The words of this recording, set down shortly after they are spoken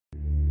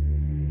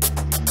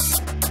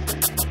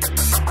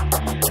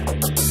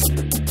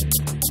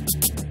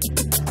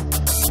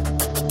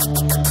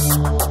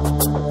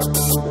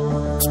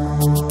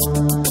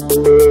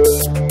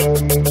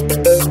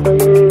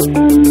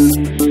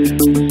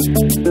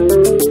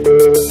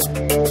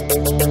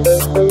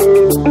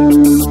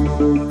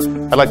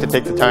I'd like to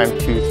take the time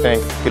to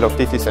thank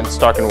ΦΙΛΟΚΤΗΤΗ and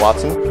Stark &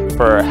 Watson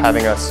for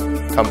having us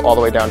come all the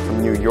way down from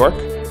New York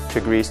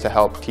to Greece to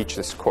help teach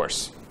this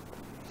course.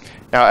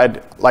 Now,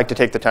 I'd like to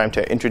take the time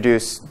to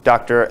introduce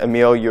Dr.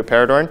 Emil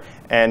Uperadorn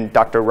and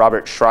Dr.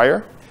 Robert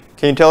Schreier.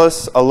 Can you tell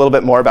us a little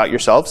bit more about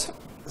yourselves?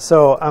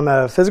 So I'm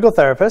a physical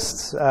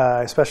therapist.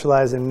 I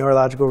specialize in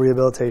neurological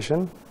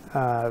rehabilitation.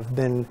 I've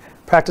been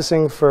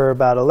practicing for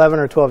about 11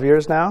 or 12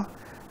 years now.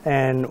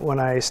 And when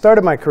I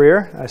started my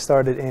career, I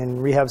started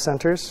in rehab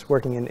centers,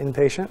 working in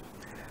inpatient.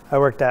 I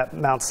worked at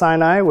Mount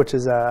Sinai, which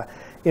is an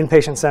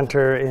inpatient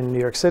center in New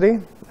York City,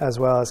 as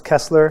well as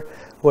Kessler,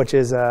 which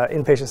is an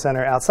inpatient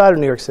center outside of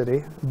New York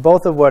City,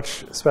 both of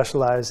which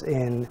specialize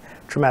in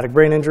traumatic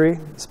brain injury,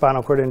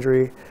 spinal cord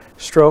injury,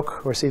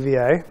 stroke, or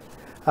CVA,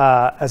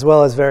 as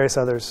well as various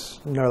other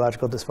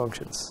neurological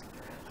dysfunctions.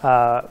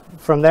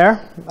 From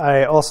there,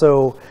 I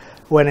also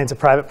went into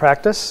private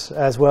practice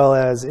as well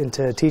as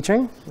into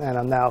teaching, and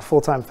I'm now a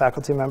full-time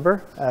faculty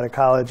member at a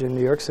college in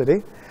New York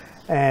City.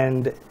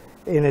 And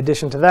in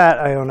addition to that,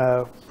 I own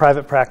a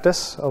private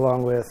practice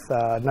along with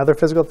another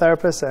physical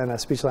therapist and a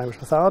speech-language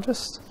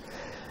pathologist.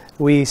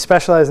 We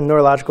specialize in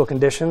neurological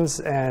conditions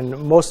and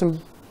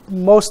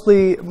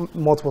mostly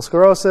multiple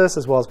sclerosis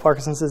as well as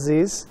Parkinson's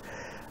disease.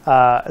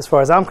 As far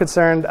as I'm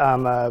concerned,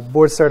 I'm a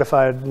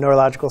board-certified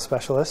neurological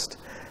specialist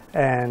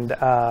and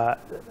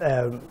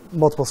a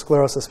multiple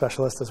sclerosis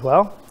specialist as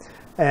well.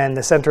 And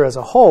the center as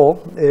a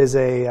whole is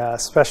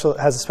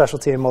has a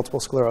specialty in multiple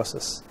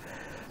sclerosis.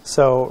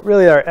 So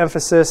really our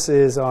emphasis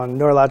is on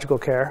neurological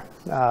care.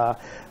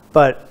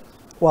 But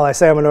while I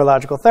say I'm a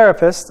neurological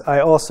therapist, I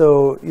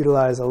also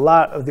utilize a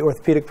lot of the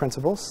orthopedic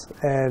principles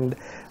and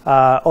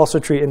also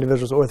treat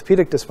individuals with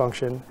orthopedic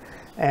dysfunction.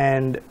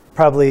 And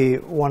probably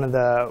one of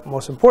the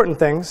most important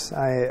things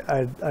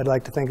I'd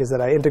like to think is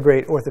that I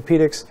integrate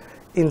orthopedics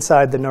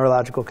inside the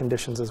neurological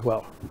conditions as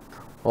well.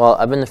 Well,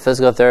 I've been a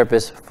physical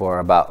therapist for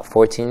about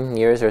 14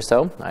 years or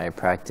so. I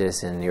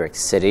practice in New York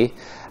City.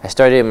 I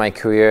started my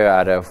career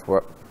out of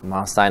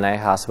Mount Sinai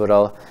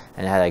Hospital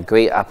and had a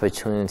great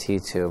opportunity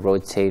to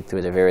rotate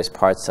through the various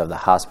parts of the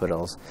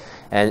hospitals,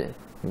 and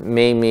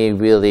made me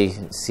really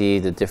see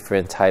the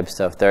different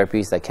types of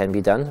therapies that can be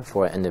done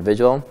for an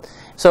individual.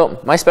 So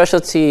my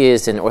specialty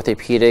is in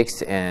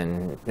orthopedics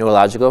and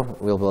neurological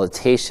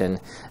rehabilitation,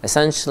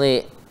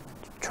 essentially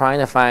trying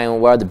to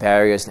find what are the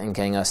barriers in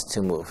getting us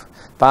to move.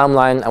 Bottom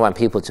line, I want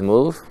people to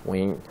move.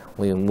 When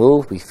we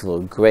move, we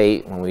feel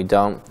great. When we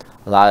don't,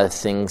 a lot of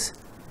things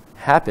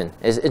happen.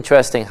 It's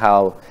interesting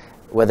how,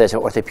 whether it's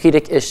an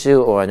orthopedic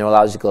issue or a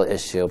neurological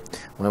issue,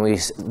 when we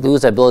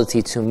lose the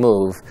ability to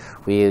move,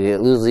 we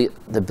lose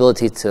the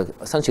ability to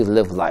essentially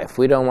live life.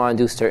 We don't want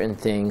to do certain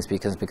things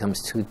because it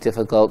becomes too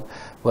difficult,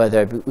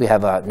 whether we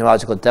have a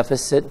neurological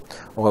deficit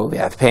or we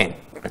have pain.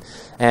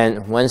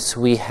 And once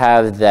we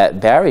have that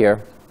barrier,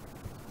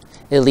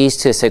 it leads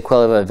to a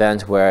sequelae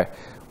event where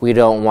we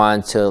don't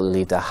want to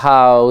leave the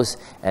house,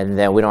 and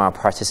then we don't want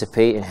to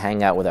participate and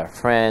hang out with our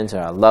friends or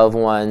our loved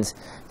ones.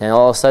 Then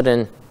all of a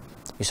sudden,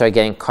 you start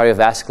getting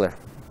cardiovascular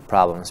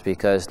problems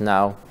because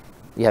now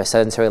you have a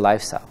sedentary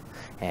lifestyle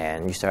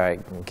and you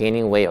start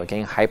gaining weight or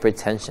getting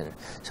hypertension.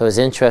 So it's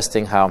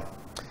interesting how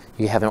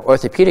you have an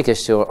orthopedic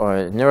issue or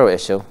a neuro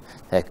issue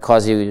that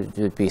causes you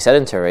to be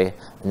sedentary,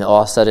 and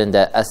all of a sudden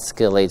that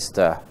escalates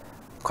the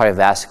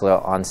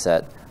cardiovascular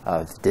onset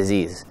of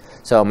disease.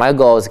 So my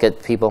goal is to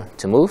get people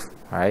to move,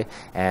 right,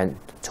 and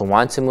to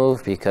want to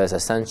move because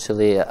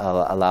essentially it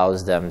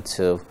allows them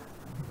to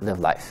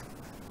live life.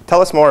 Tell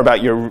us more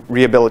about your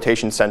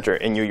rehabilitation center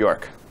in New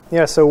York.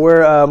 Yeah, so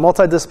we're a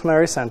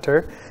multidisciplinary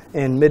center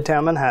in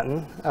Midtown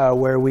Manhattan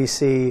where we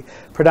see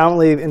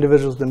predominantly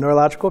individuals with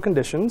neurological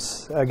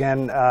conditions,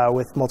 again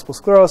with multiple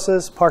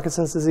sclerosis,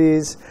 Parkinson's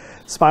disease,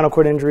 spinal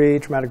cord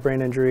injury, traumatic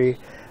brain injury,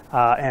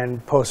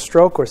 and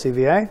post-stroke or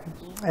CVA.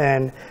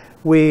 And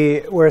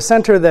we're a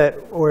center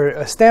we're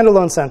a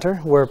standalone center.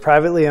 We're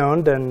privately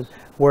owned, and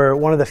we're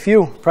one of the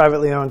few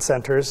privately owned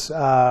centers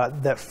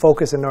that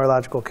focus in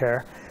neurological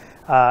care.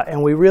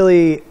 And we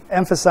really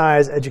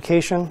emphasize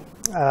education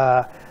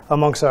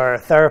amongst our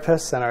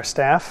therapists and our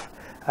staff,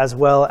 as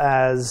well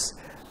as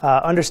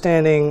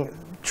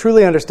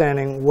truly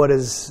understanding what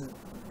is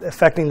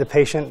affecting the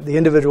patient, the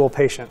individual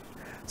patient,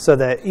 so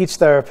that each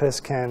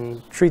therapist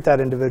can treat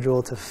that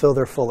individual to fill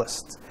their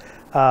fullest.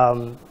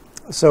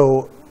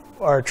 So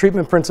our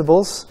treatment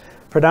principles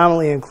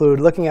predominantly include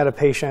looking at a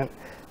patient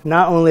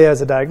not only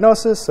as a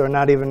diagnosis or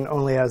not even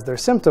only as their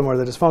symptom or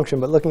their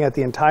dysfunction, but looking at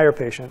the entire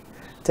patient,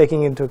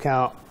 taking into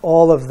account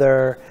all of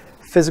their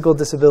physical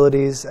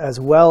disabilities as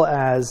well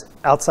as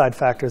outside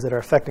factors that are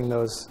affecting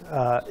those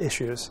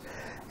issues,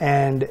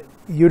 and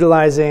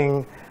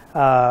utilizing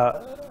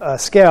a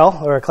scale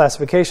or a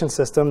classification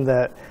system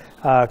that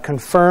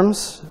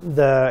confirms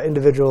the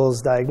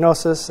individual's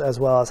diagnosis as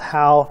well as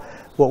how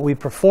what we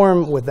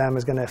perform with them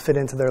is going to fit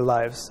into their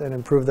lives and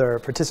improve their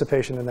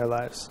participation in their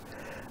lives.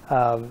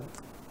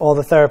 All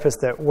the therapists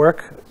that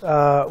work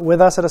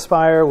with us at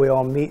Aspire, we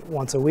all meet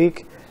once a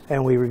week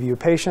and we review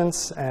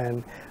patients,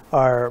 and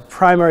our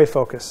primary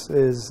focus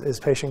is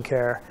patient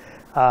care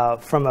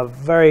from a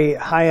very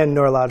high-end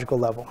neurological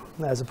level.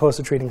 As opposed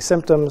to treating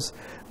symptoms,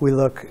 we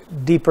look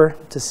deeper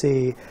to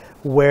see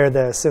where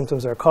the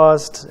symptoms are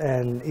caused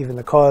and even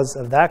the cause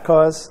of that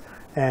cause.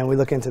 And we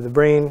look into the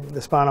brain,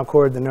 the spinal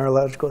cord, the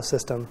neurological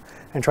system,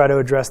 and try to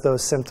address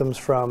those symptoms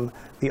from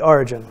the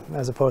origin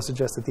as opposed to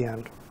just at the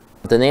end.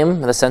 The name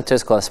of the center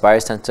is called Aspire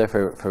Center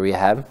for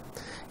Rehab.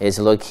 It's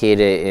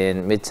located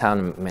in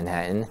Midtown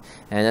Manhattan,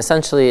 and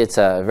essentially it's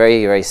a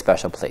very, very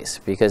special place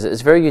because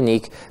it's very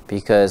unique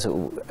because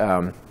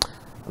along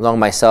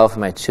myself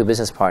and my two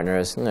business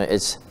partners,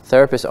 it's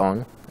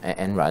therapist-owned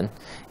and run,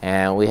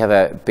 and we have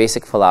a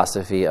basic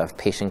philosophy of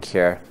patient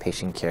care,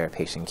 patient care,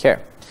 patient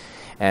care.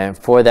 And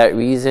for that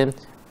reason,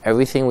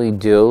 everything we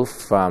do,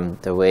 from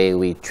the way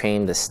we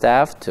train the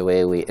staff to the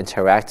way we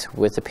interact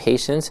with the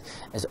patients,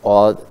 is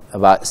all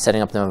about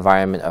setting up an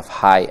environment of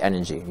high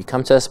energy. You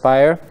come to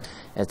Aspire,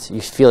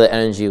 you feel the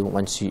energy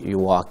once you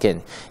walk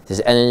in.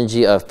 This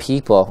energy of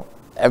people,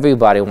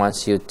 everybody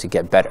wants you to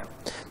get better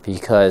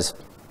because,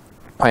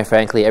 quite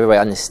frankly, everybody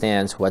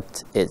understands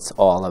what it's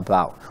all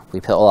about. We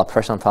put all our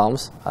personal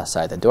problems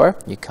outside the door.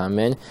 You come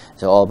in,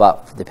 it's all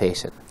about the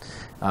patient.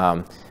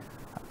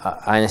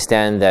 I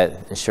understand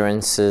that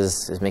insurance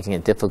is making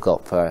it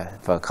difficult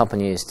for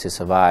companies to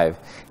survive,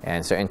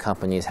 and certain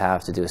companies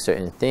have to do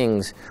certain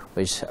things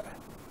which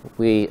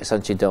we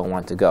essentially don't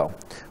want to go.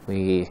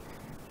 We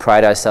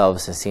pride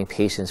ourselves in seeing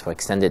patients for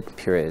extended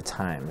period of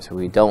time, so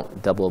we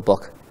don't double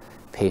book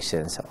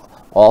patients,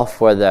 all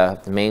for the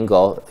main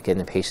goal, getting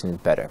the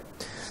patient better.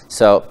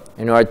 So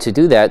in order to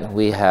do that,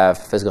 we have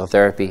physical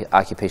therapy,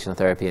 occupational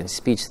therapy, and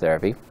speech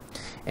therapy,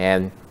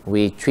 and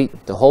we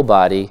treat the whole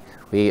body.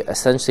 We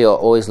essentially are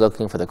always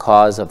looking for the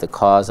cause of the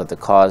cause of the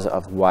cause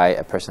of why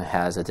a person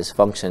has a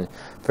dysfunction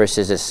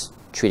versus just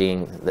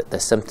treating the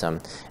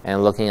symptom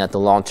and looking at the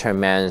long-term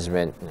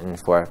management and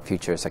for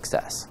future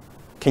success.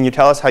 Can you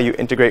tell us how you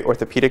integrate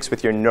orthopedics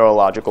with your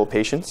neurological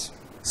patients?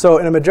 So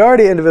in a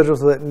majority of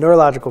individuals with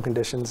neurological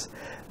conditions,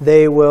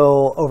 they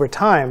will, over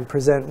time,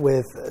 present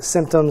with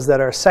symptoms that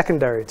are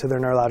secondary to their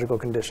neurological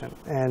condition.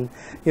 And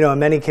in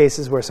many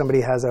cases where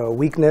somebody has a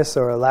weakness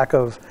or a lack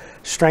of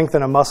strength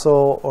in a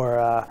muscle or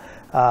a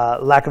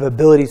lack of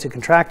ability to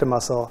contract a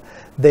muscle,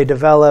 they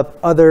develop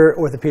other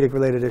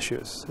orthopedic-related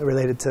issues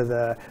related to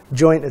the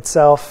joint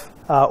itself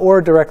or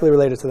directly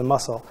related to the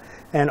muscle.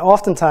 And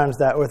oftentimes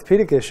that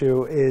orthopedic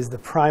issue is the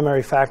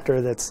primary factor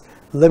that's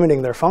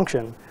limiting their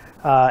function.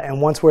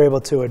 And once we're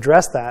able to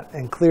address that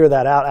and clear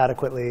that out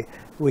adequately,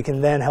 we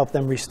can then help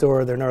them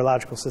restore their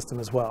neurological system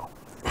as well.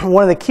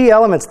 One of the key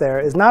elements there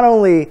is not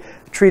only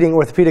treating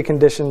orthopedic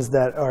conditions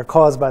that are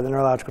caused by the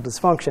neurological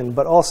dysfunction,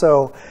 but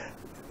also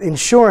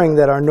ensuring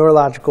that our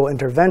neurological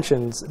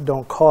interventions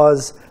don't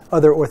cause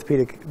other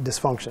orthopedic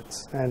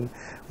dysfunctions. And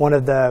one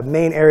of the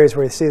main areas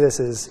where you see this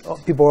is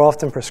people are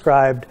often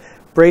prescribed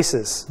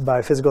braces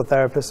by physical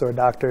therapists or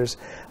doctors,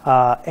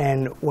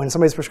 and when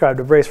somebody's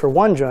prescribed a brace for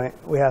one joint,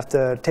 we have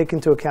to take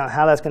into account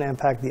how that's going to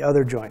impact the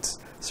other joints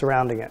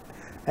surrounding it.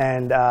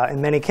 And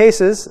in many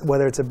cases,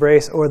 whether it's a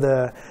brace or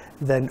the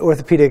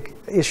orthopedic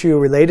issue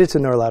related to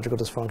neurological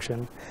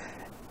dysfunction,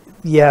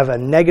 you have a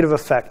negative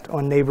effect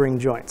on neighboring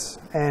joints.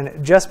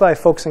 And just by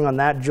focusing on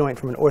that joint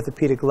from an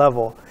orthopedic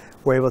level,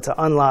 we're able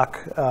to unlock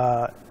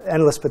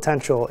endless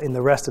potential in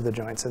the rest of the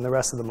joints and the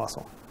rest of the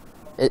muscle.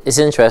 It's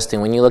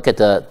interesting, when you look at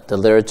the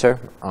literature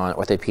on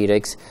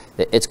orthopedics,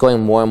 it's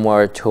going more and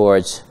more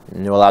towards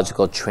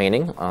neurological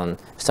training.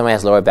 If somebody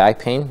has lower back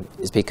pain,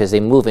 it's because they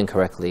move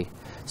incorrectly.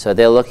 So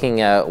they're looking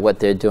at what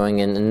they're doing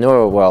in the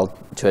neuro world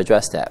to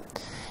address that.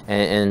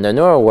 And in the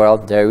neuro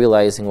world, they're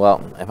realizing,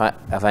 well,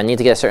 if I need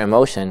to get a certain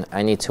motion,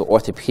 I need to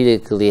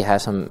orthopedically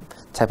have some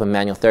type of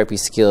manual therapy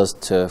skills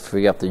to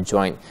free up the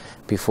joint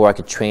before I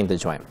could train the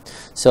joint.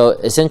 So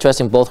it's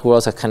interesting, both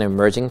worlds are kind of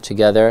merging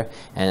together,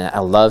 and I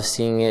love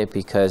seeing it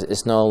because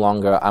it's no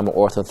longer I'm an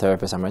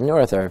orthotherapist, I'm a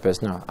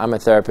neurotherapist. No, I'm a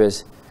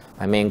therapist.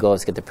 My main goal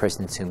is to get the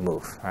person to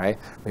move, all right?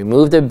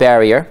 Remove the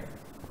barrier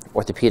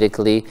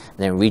orthopedically and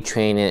then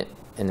retrain it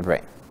in the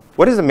brain.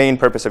 What is the main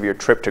purpose of your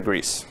trip to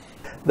Greece?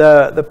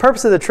 The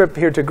purpose of the trip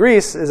here to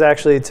Greece is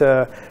actually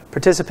to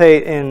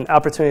participate in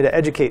opportunity to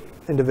educate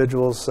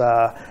individuals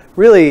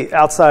really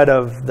outside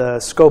of the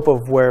scope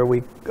of where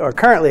we are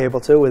currently able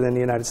to within the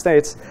United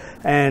States,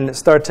 and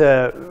start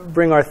to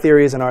bring our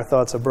theories and our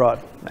thoughts abroad.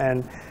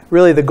 And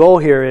really the goal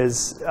here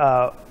is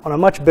on a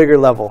much bigger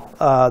level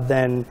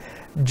than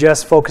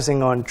just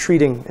focusing on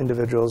treating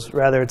individuals.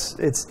 Rather,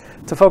 it's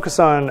to focus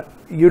on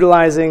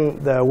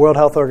utilizing the World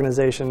Health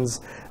Organization's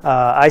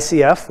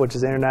ICF, which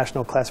is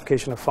International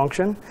Classification of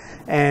Function,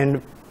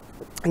 and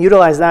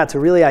utilize that to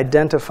really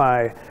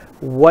identify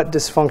what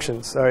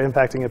dysfunctions are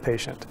impacting a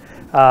patient.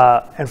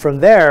 And from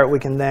there, we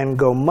can then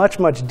go much,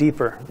 much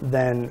deeper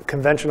than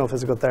conventional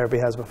physical therapy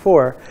has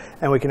before,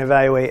 and we can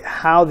evaluate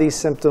how these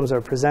symptoms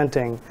are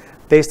presenting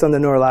based on the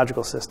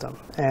neurological system.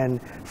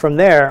 And from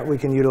there, we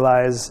can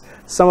utilize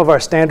some of our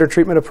standard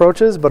treatment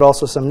approaches, but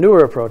also some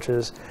newer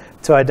approaches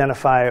to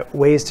identify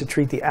ways to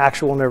treat the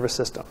actual nervous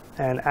system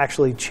and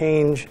actually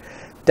change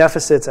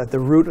deficits at the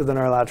root of the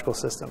neurological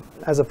system,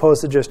 as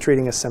opposed to just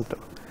treating a symptom.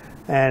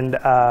 And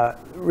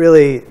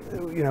really,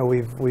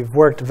 we've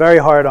worked very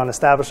hard on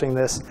establishing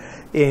this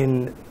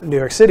in New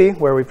York City,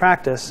 where we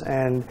practice,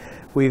 and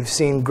we've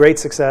seen great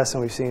success,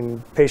 and we've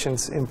seen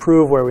patients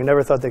improve where we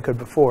never thought they could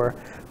before.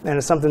 And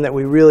it's something that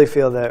we really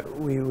feel that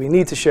we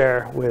need to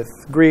share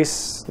with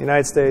Greece, the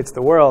United States,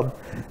 the world,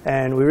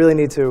 and we really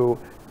need to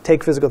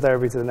take physical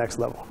therapy to the next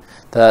level.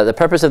 The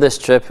purpose of this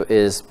trip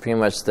is pretty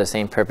much the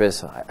same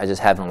purpose I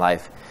just have in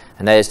life,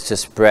 and that is to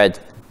spread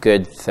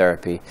good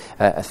therapy.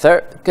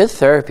 Good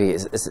therapy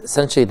is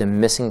essentially the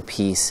missing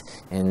piece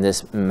in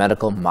this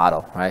medical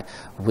model, right?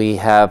 We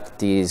have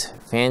these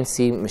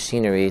fancy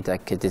machinery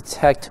that could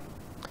detect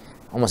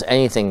almost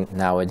anything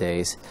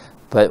nowadays,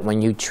 but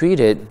when you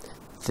treat it,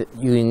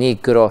 you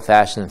need good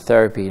old-fashioned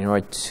therapy in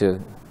order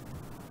to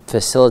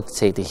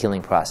facilitate the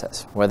healing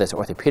process, whether it's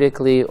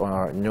orthopedically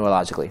or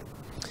neurologically.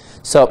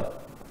 So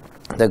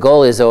the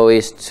goal is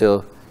always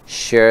to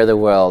share the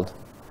world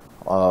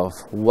of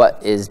what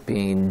is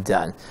being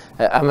done.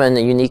 I'm in a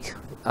unique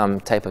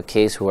type of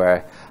case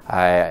where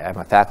I'm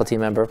a faculty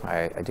member,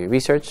 I do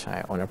research,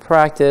 I own a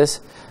practice,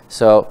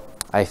 so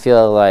I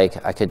feel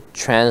like I could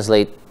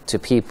translate to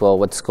people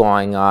what's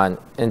going on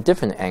in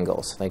different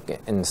angles.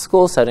 Like in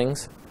school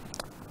settings,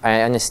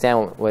 I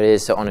understand what it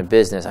is to own a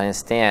business. I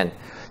understand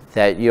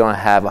that you don't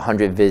have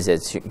 100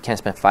 visits. You can't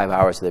spend 5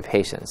 hours with the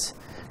patients.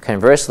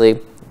 Conversely,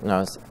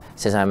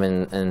 since I'm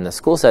in the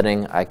school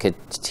setting, I could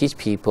teach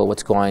people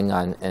what's going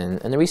on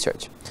in the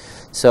research.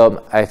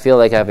 So I feel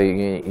like I have a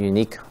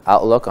unique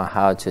outlook on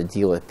how to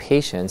deal with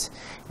patients,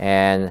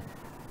 and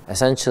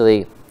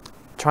essentially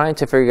trying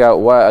to figure out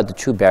what are the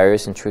true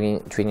barriers in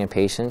treating a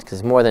patient, because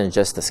it's more than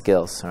just the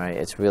skills, right?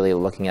 It's really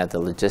looking at the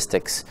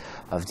logistics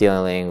of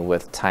dealing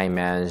with time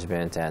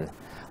management and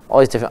all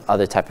these different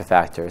other type of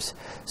factors.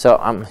 So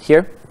I'm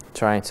here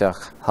trying to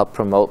help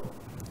promote,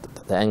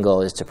 the end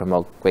goal is to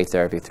promote great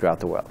therapy throughout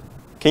the world.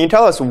 Can you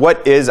tell us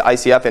what is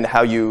ICF and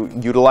how you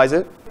utilize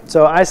it?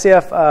 So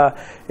ICF,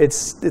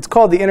 it's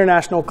called the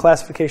International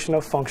Classification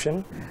of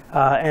Function,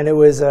 and it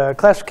was a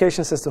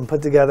classification system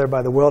put together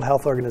by the World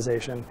Health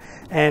Organization.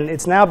 And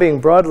it's now being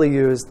broadly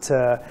used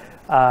to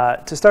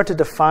start to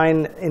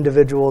define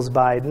individuals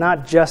by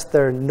not just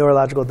their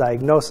neurological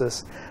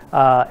diagnosis,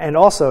 and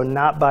also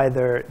not by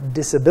their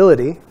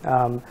disability,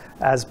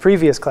 as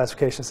previous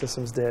classification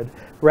systems did,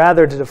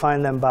 rather to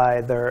define them by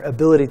their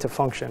ability to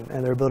function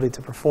and their ability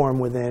to perform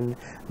within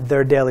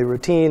their daily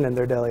routine and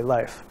their daily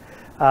life.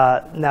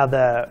 Now,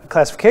 the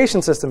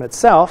classification system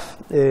itself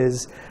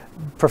is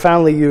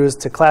profoundly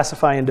used to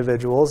classify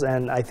individuals,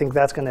 and I think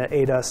that's going to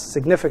aid us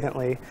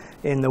significantly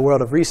in the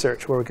world of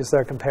research, where we can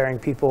start comparing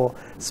people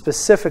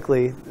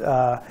specifically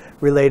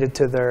related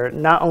to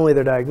not only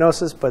their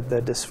diagnosis, but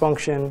the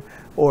dysfunction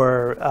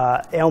or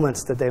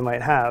ailments that they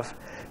might have,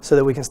 so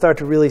that we can start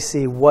to really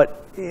see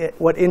what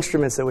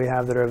instruments that we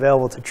have that are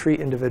available to treat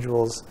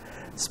individuals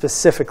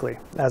specifically,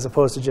 as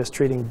opposed to just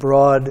treating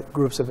broad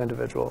groups of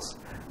individuals.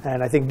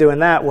 And I think doing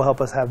that will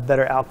help us have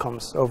better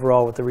outcomes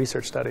overall with the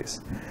research studies.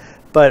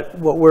 But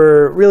what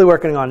we're really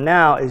working on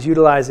now is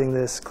utilizing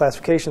this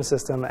classification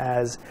system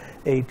as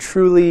a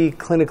truly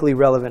clinically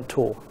relevant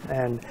tool.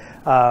 And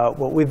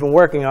what we've been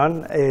working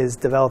on is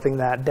developing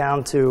that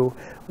down to,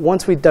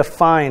 once we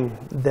define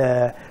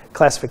the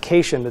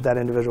classification that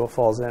individual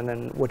falls in,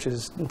 and which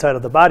is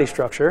entitled the body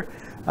structure,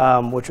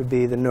 which would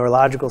be the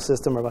neurological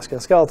system or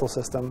musculoskeletal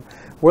system,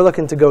 we're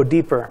looking to go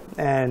deeper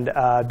and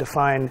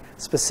define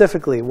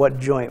specifically what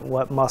joint,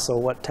 what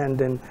muscle, what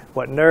tendon,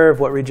 what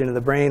nerve, what region of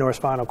the brain or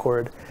spinal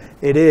cord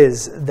it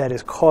is that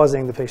is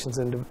causing the patient's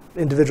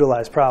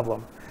individualized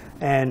problem.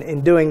 And in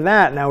doing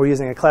that, now we're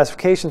using a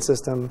classification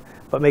system,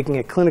 but making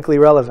it clinically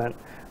relevant.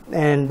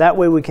 And that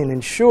way we can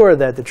ensure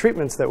that the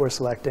treatments that we're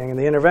selecting and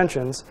the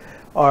interventions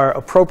are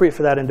appropriate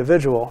for that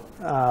individual,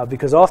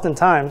 because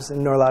oftentimes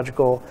in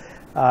neurological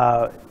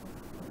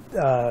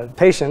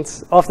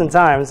patients,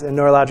 oftentimes in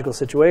neurological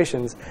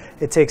situations,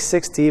 it takes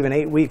 6 to even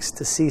 8 weeks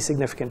to see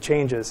significant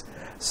changes.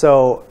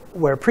 So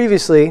where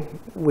previously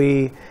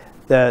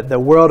the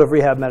world of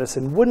rehab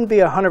medicine wouldn't be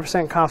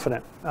 100%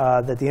 confident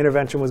that the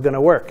intervention was going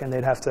to work, and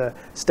they'd have to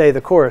stay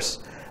the course.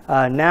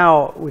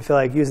 Now we feel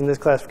like using this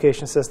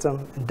classification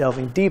system and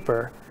delving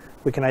deeper,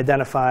 we can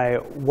identify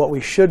what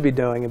we should be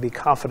doing and be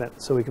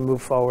confident, so we can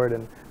move forward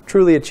and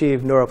truly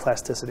achieve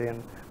neuroplasticity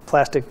and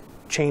plastic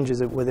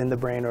changes within the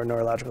brain or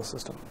neurological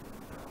system.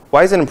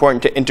 Why is it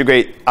important to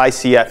integrate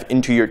ICF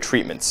into your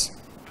treatments?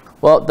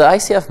 Well, the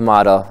ICF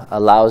model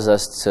allows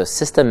us to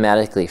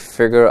systematically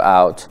figure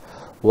out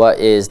what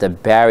is the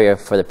barrier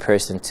for the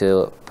person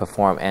to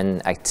perform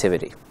an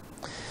activity.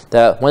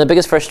 One of the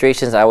biggest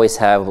frustrations I always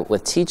have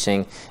with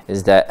teaching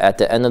is that at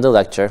the end of the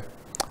lecture,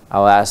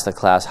 I'll ask the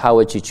class, how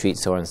would you treat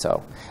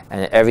so-and-so?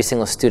 And every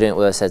single student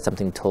will have said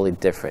something totally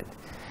different.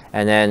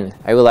 And then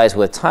I realize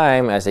with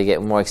time, as they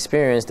get more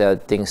experience,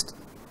 that things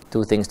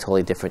do things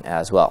totally different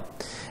as well.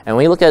 And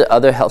when you look at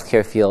other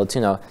healthcare fields,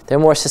 they're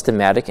more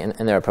systematic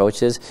in their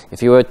approaches.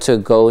 If you were to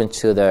go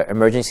into the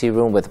emergency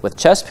room with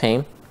chest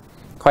pain,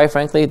 quite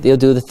frankly, they'll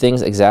do the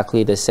things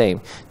exactly the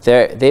same.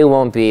 They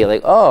won't be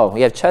like, oh,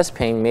 you have chest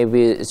pain,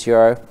 maybe it's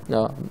your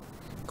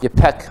your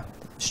pec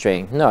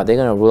strain. No, they're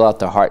going to rule out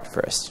the heart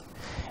first.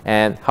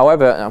 And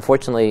however,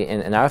 unfortunately,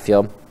 in our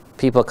field,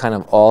 people kind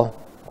of all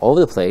over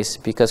the place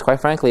because, quite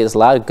frankly, there's a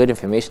lot of good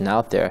information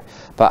out there.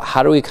 But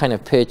how do we kind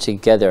of put it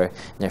together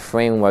in a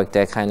framework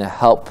that kind of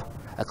help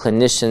a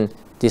clinician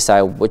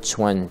decide which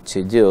one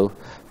to do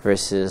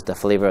versus the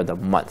flavor of the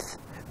month?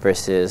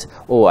 Versus,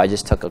 oh, I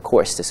just took a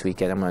course this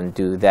weekend, I'm going to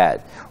do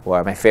that.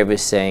 Or my favorite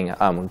saying,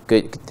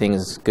 good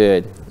things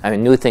good. I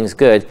mean, new things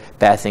good,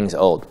 bad things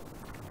old.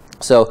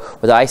 So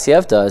what the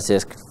ICF does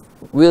is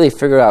really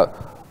figure out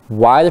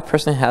why the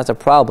person has a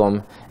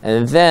problem,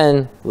 and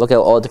then look at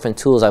all the different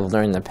tools I've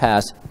learned in the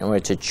past in order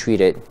to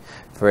treat it,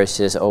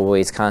 versus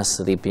always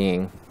constantly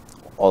being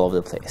all over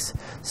the place.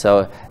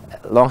 So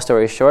long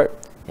story short,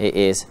 it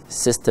is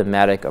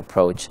systematic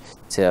approach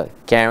to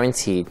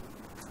guaranteed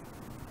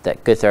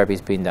that good therapy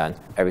is being done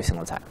every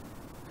single time.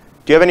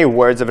 Do you have any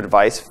words of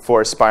advice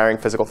for aspiring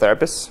physical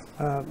therapists?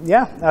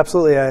 Yeah,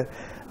 absolutely.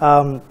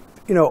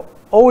 You know,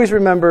 always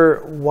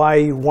remember why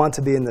you want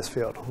to be in this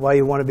field, why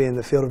you want to be in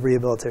the field of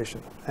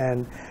rehabilitation.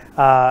 And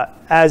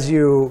as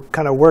you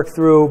kind of work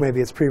through,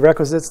 maybe it's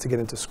prerequisites to get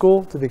into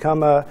school to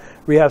become a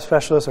rehab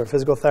specialist or a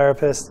physical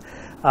therapist,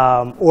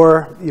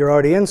 or you're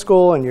already in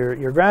school and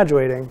you're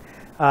graduating,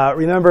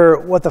 remember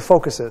what the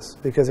focus is,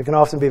 because it can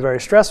often be very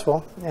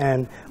stressful.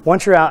 And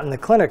once you're out in the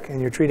clinic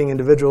and you're treating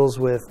individuals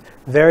with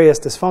various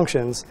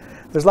dysfunctions,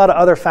 there's a lot of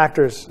other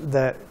factors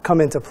that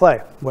come into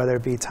play, whether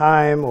it be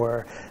time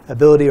or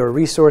ability or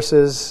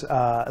resources,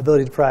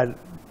 ability to provide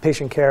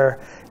patient care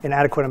in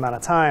adequate amount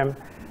of time.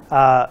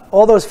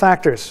 All those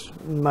factors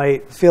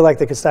might feel like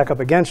they could stack up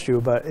against you,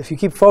 but if you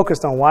keep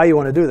focused on why you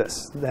want to do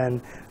this,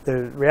 then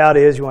the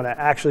reality is you want to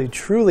actually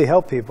truly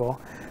help people.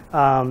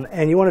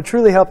 And you want to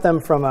truly help them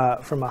from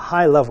a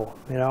high level,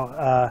 you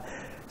know.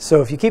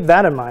 So if you keep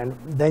that in mind,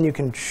 then you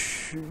can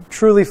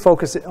truly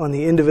focus on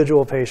the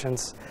individual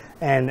patients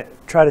and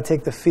try to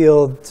take the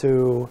field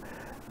to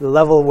the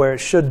level where it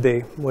should be,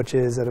 which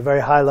is at a very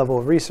high level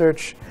of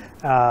research,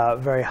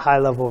 very high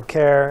level of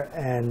care,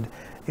 and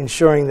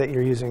ensuring that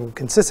you're using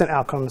consistent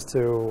outcomes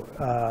to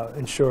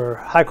ensure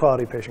high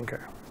quality patient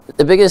care.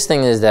 The biggest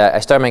thing is that I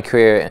started my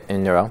career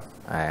in neuro.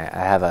 I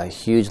have a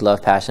huge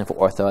love, passion for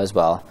ortho as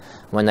well.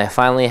 When I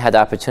finally had the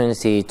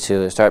opportunity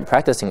to start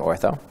practicing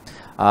ortho,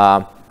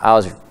 I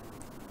was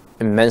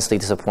immensely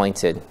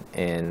disappointed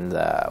in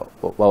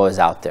what was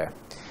out there.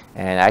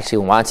 And I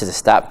actually wanted to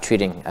stop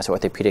treating as an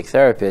orthopedic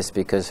therapist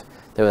because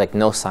there was like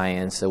no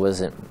science. There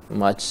wasn't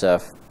much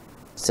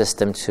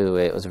system to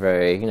it. It was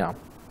very, you know,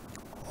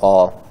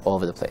 all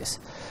over the place.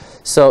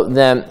 So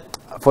then,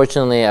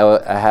 fortunately,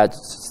 I had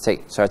to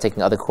start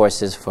taking other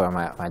courses for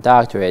my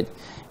doctorate,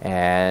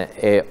 and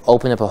it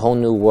opened up a whole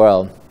new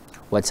world.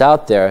 What's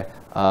out there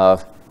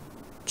of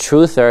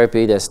true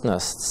therapy, there's no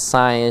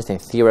science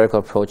and theoretical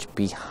approach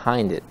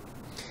behind it.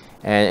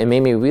 And it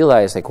made me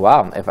realize, like,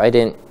 wow, if I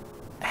didn't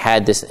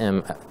had this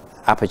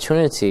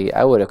opportunity,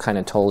 I would have kind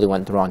of totally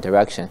went the wrong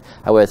direction.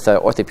 I would have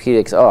thought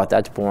orthopedics, oh,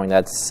 that's boring,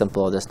 that's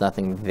simple, there's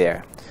nothing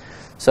there.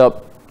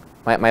 So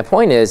my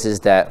point is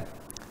that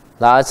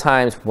a lot of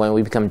times when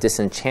we become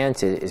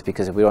disenchanted is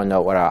because we don't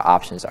know what our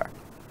options are.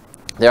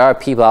 There are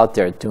people out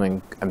there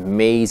doing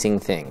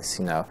amazing things.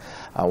 You know,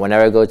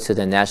 whenever I go to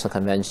the national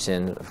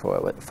convention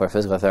for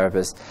physical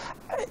therapists,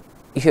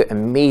 you hear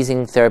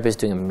amazing therapists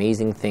doing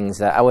amazing things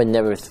that I would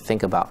never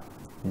think about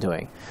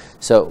doing.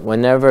 So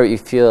whenever you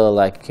feel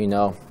like, you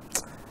know,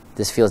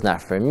 this feels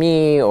not for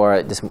me,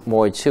 or there's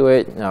more to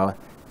it, you know,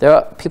 there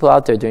are people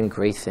out there doing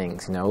great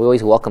things. You know, we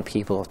always welcome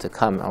people to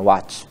come and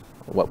watch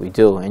what we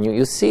do, and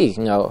you see,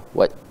 you know,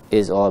 what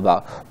is all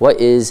about. What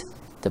is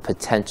the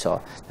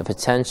potential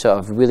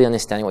of really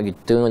understanding what you're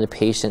doing with the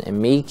patient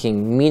and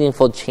making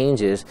meaningful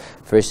changes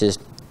versus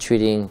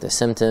treating the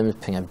symptoms,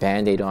 putting a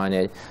Band-Aid on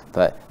it,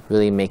 but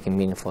really making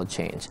meaningful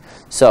change.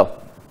 So,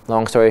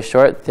 long story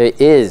short, there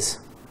is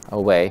a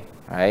way,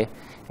 right,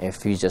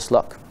 if you just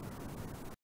look.